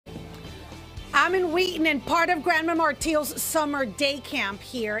I'm in Wheaton, and part of Grandma Martil's summer day camp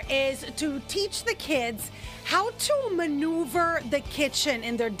here is to teach the kids how to maneuver the kitchen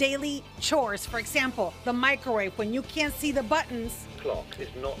in their daily chores. For example, the microwave, when you can't see the buttons. Clock is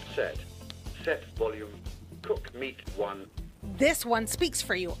not set. Set volume. Cook meat 1. This one speaks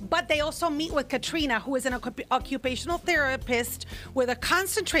for you. But they also meet with Katrina, who is an occupational therapist with a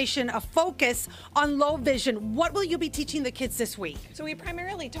concentration, a focus on low vision. What will you be teaching the kids this week? So we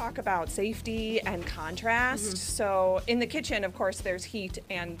primarily talk about safety and contrast. So in the kitchen, of course, there's heat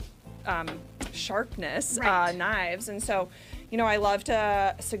and sharpness, Right. knives. And so, I love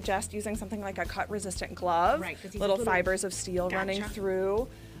to suggest using something like a cut-resistant glove, Right, 'cause these little little- fibers of steel running Gotcha. through.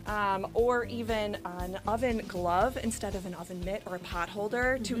 Or even an oven glove instead of an oven mitt or a pot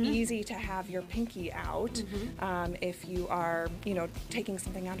holder. Too easy to have your pinky out if you are, taking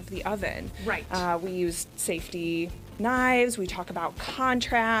something out of the oven. Right. We use safety knives. We talk about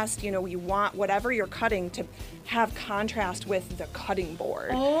contrast. You want whatever you're cutting to have contrast with the cutting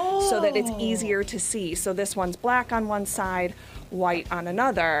board so that it's easier to see. So this one's black on one side, white on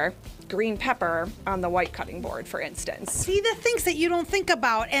another, green pepper on the white cutting board, for instance. See the things that you don't think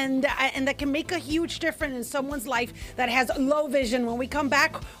about and that can make a huge difference in someone's life that has low vision. When we come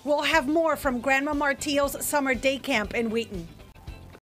back, we'll have more from Grandma Martil's summer day camp in Wheaton.